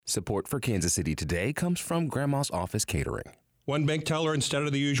Support for Kansas City Today comes from Grandma's Office Catering. One bank teller instead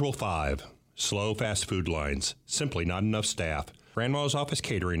of the usual 5. Slow fast food lines. Simply not enough staff. Grandma's Office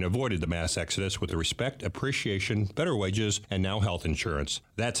Catering avoided the mass exodus with the respect, appreciation, better wages, and now health insurance.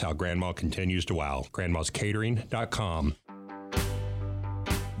 That's how Grandma continues to wow. Grandma'sCatering.com.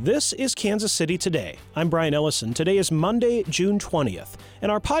 This is Kansas City Today. I'm Brian Ellison. Today is Monday, June 20th, and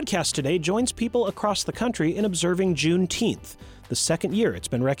our podcast today joins people across the country in observing Juneteenth, the second year it's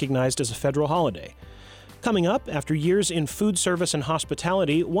been recognized as a federal holiday. Coming up, after years in food service and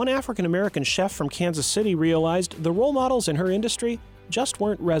hospitality, one African-American chef from Kansas City realized the role models in her industry just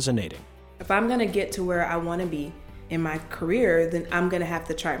weren't resonating. If I'm going to get to where I want to be in my career, then I'm going to have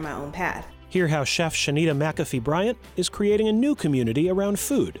to chart my own path. Hear how Chef Shanita McAfee Bryant is creating a new community around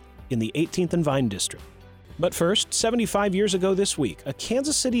food in the 18th and Vine District. But first, 75 years ago this week, a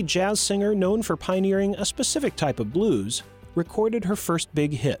Kansas City jazz singer known for pioneering a specific type of blues recorded her first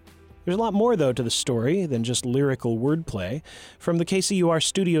big hit. There's a lot more, though, to the story than just lyrical wordplay. From the KCUR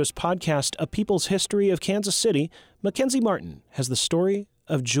Studios podcast, A People's History of Kansas City, Mackenzie Martin has the story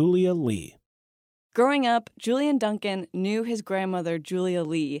of Julia Lee. Growing up, Julian Duncan knew his grandmother, Julia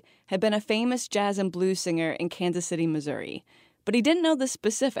Lee, had been a famous jazz and blues singer in Kansas City, Missouri. But he didn't know the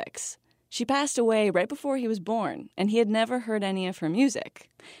specifics. She passed away right before he was born, and he had never heard any of her music.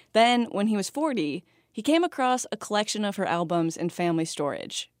 Then, when he was 40, he came across a collection of her albums in family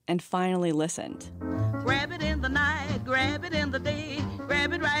storage and finally listened. Grab it in the night, grab it in the day,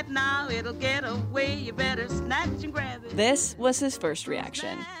 grab it right now, it'll get away, you better snatch and grab it. This was his first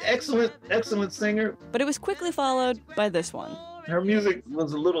reaction. Excellent singer. But it was quickly followed by this one. Her music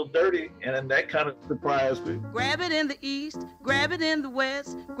was a little dirty, and that kind of surprised me. Grab it in the east, grab it in the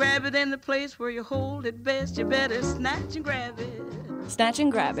west, grab it in the place where you hold it best, you better snatch and grab it. Snatch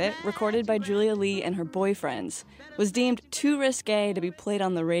and Grab It, recorded by Julia Lee and her boyfriends, was deemed too risque to be played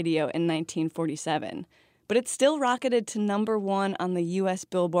on the radio in 1947. But it still rocketed to number 1 on the U.S.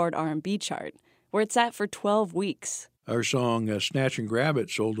 Billboard R&B chart, where it sat for 12 weeks. Our song, Snatch and Grab It,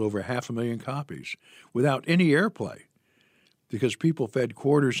 sold over 500,000 copies without any airplay because people fed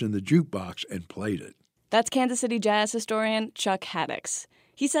quarters in the jukebox and played it. That's Kansas City jazz historian Chuck Haddix.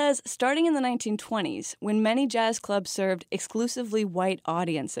 He says starting in the 1920s, when many jazz clubs served exclusively white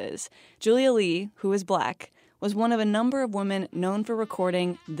audiences, Julia Lee, who is black, was one of a number of women known for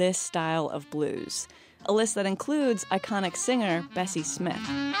recording this style of blues, a list that includes iconic singer Bessie Smith.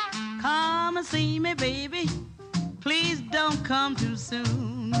 Come and see me, baby. Please don't come too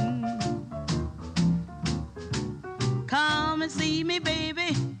soon. Come and see me,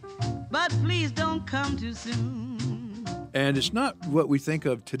 baby, but please don't come too soon. And it's not what we think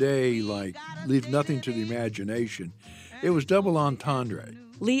of today, like leave nothing to the imagination. It was double entendre.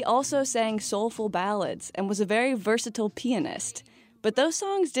 Lee also sang soulful ballads and was a very versatile pianist. But those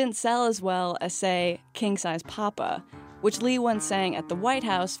songs didn't sell as well as, say, King Size Papa, which Lee once sang at the White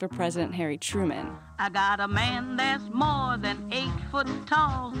House for President Harry Truman. I got a man that's more than 8 foot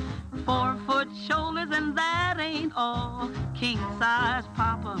tall, 4 foot shoulders, and that ain't all. King Size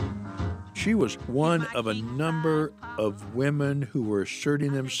Papa. She was one of a number of women who were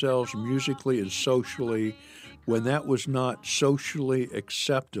asserting themselves musically and socially when that was not socially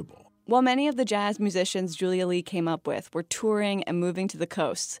acceptable. While many of the jazz musicians Julia Lee came up with were touring and moving to the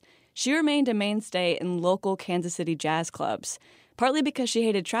coasts, she remained a mainstay in local Kansas City jazz clubs, partly because she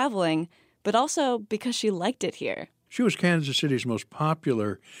hated traveling, but also because she liked it here. She was Kansas City's most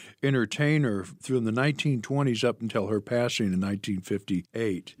popular entertainer through the 1920s up until her passing in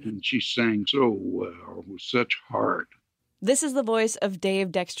 1958. And she sang so well, with such heart. This is the voice of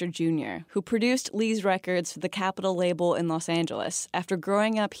Dave Dexter Jr., who produced Lee's records for the Capitol label in Los Angeles after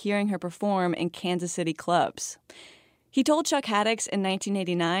growing up hearing her perform in Kansas City clubs. He told Chuck Haddix in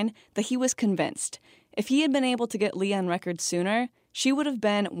 1989 that he was convinced if he had been able to get Lee on record sooner, she would have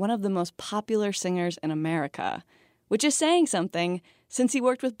been one of the most popular singers in America, which is saying something since he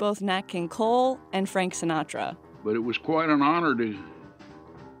worked with both Nat King Cole and Frank Sinatra. But it was quite an honor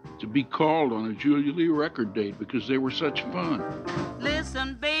to be called on a Julia Lee record date because they were such fun.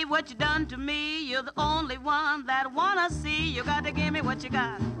 Listen, babe, what you done to me, you're the only one that I wanna see. You got to give me what you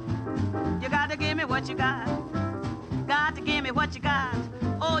got. You got to give me what you got. Got to give me what you got.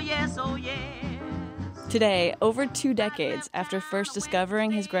 Oh yes, oh yes. Today, over 2 decades after first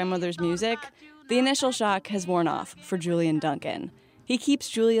discovering his grandmother's music, the initial shock has worn off for Julian Duncan. He keeps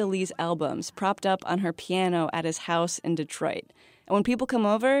Julia Lee's albums propped up on her piano at his house in Detroit. And when people come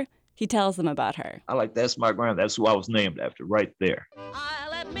over, he tells them about her. I like, that's my grandma. That's who I was named after, right there.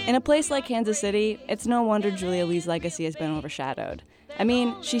 In a place like Kansas City, it's no wonder Julia Lee's legacy has been overshadowed. I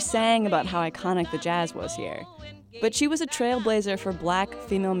mean, she sang about how iconic the jazz was here. But she was a trailblazer for black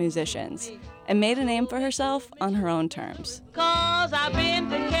female musicians and made a name for herself on her own terms. 'Cause I've been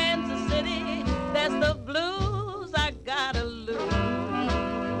to Kansas City, that's the blues I gotta lose.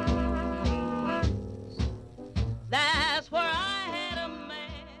 That's where I had a man.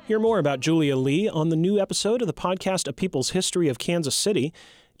 Hear more about Julia Lee on the new episode of the podcast A People's History of Kansas City.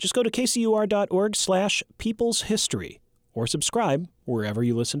 Just go to kcur.org/People's History or subscribe wherever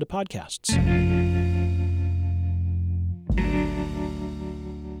you listen to podcasts.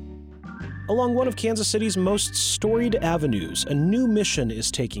 Along one of Kansas City's most storied avenues, a new mission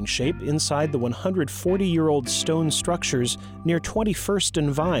is taking shape inside the 140-year-old stone structures near 21st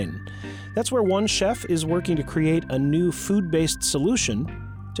and Vine. That's where one chef is working to create a new food-based solution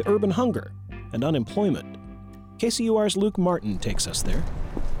to urban hunger and unemployment. KCUR's Luke Martin takes us there.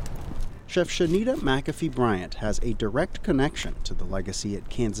 Chef Shanita McAfee Bryant has a direct connection to the legacy at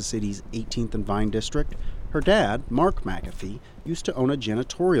Kansas City's 18th and Vine district. Her dad, Mark McAfee, used to own a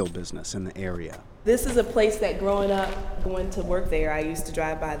janitorial business in the area. This is a place that growing up, going to work there, I used to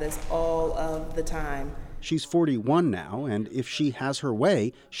drive by this all of the time. She's 41 now, and if she has her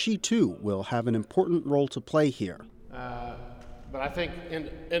way, she too will have an important role to play here. But I think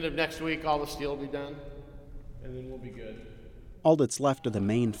end of next week, all the steel will be done, and then we'll be good. All that's left of the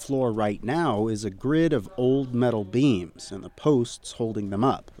main floor right now is a grid of old metal beams and the posts holding them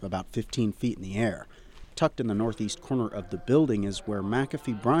up, about 15 feet in the air. Tucked in the northeast corner of the building is where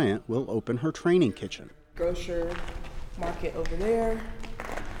McAfee Bryant will open her training kitchen. Grocery market over there,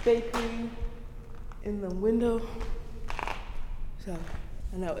 bakery in the window. So,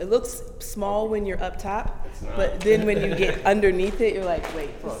 I know, it looks small when you're up top, but then when you get underneath it, you're like,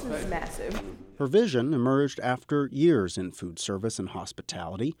 wait, this is massive. Her vision emerged after years in food service and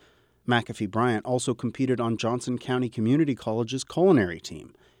hospitality. McAfee Bryant also competed on Johnson County Community College's culinary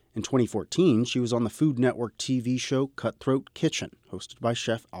team. In 2014, she was on the Food Network TV show Cutthroat Kitchen, hosted by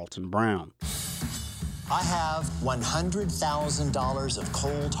Chef Alton Brown. I have $100,000 of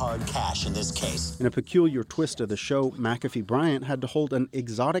cold, hard cash in this case. In a peculiar twist of the show, McAfee Bryant had to hold an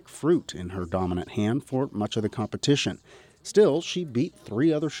exotic fruit in her dominant hand for much of the competition. Still, she beat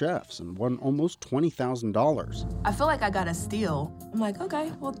 3 other chefs and won almost $20,000. I feel like I got a steal. I'm like,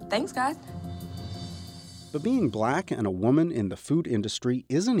 okay, well, thanks, guys. But being black and a woman in the food industry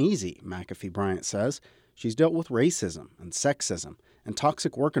isn't easy, McAfee Bryant says. She's dealt with racism and sexism and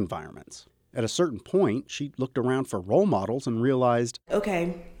toxic work environments. At a certain point, she looked around for role models and realized,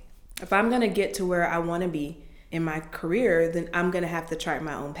 okay, if I'm going to get to where I want to be in my career, then I'm going to have to chart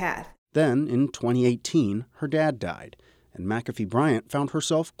my own path. Then, in 2018, her dad died, and McAfee Bryant found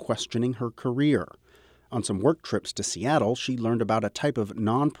herself questioning her career. On some work trips to Seattle, she learned about a type of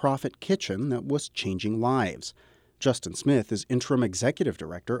nonprofit kitchen that was changing lives. Justin Smith is interim executive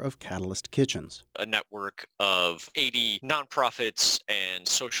director of Catalyst Kitchens, a network of 80 nonprofits and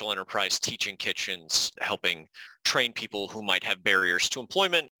social enterprise teaching kitchens helping train people who might have barriers to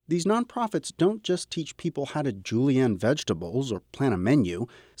employment. These nonprofits don't just teach people how to julienne vegetables or plan a menu.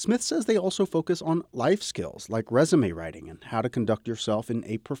 Smith says they also focus on life skills like resume writing and how to conduct yourself in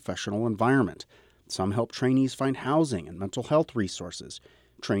a professional environment. Some help trainees find housing and mental health resources.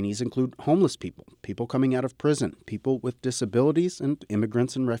 Trainees include homeless people, people coming out of prison, people with disabilities, and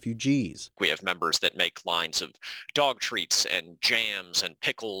immigrants and refugees. We have members that make lines of dog treats and jams and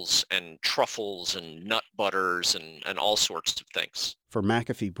pickles and truffles and nut butters and all sorts of things. For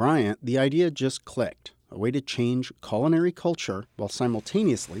McAfee Bryant, the idea just clicked, a way to change culinary culture while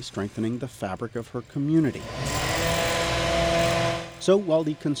simultaneously strengthening the fabric of her community. So while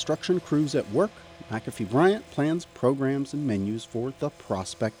the construction crew's at work, McAfee Bryant plans programs and menus for the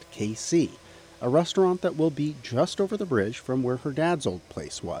Prospect KC, a restaurant that will be just over the bridge from where her dad's old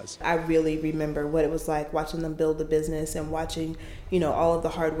place was. I really remember what it was like watching them build the business and watching, all of the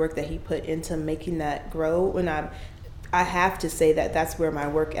hard work that he put into making that grow. And I have to say that that's where my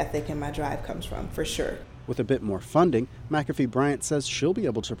work ethic and my drive comes from, for sure. With a bit more funding, McAfee Bryant says she'll be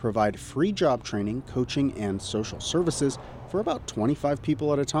able to provide free job training, coaching, and social services for about 25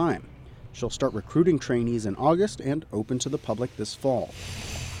 people at a time. She'll start recruiting trainees in August and open to the public this fall.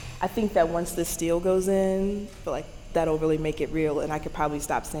 I think that once the steel goes in, I feel like that'll really make it real, and I could probably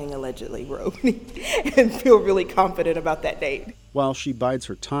stop saying allegedly we're opening and feel really confident about that date. While she bides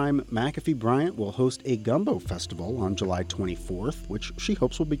her time, McAfee Bryant will host a gumbo festival on July 24th, which she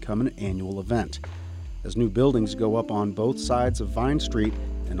hopes will become an annual event. As new buildings go up on both sides of Vine Street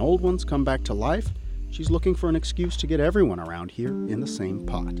and old ones come back to life, she's looking for an excuse to get everyone around here in the same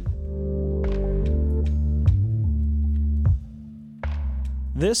pot.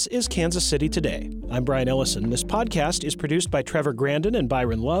 This is Kansas City Today. I'm Brian Ellison. This podcast is produced by Trevor Grandin and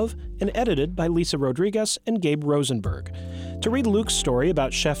Byron Love and edited by Lisa Rodriguez and Gabe Rosenberg. To read Luke's story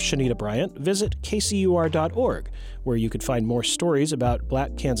about Chef Shanita Bryant, visit kcur.org, where you could find more stories about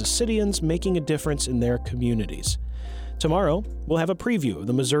Black Kansas Cityans making a difference in their communities. Tomorrow, we'll have a preview of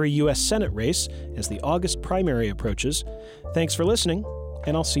the Missouri U.S. Senate race as the August primary approaches. Thanks for listening,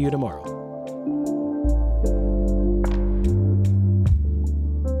 and I'll see you tomorrow.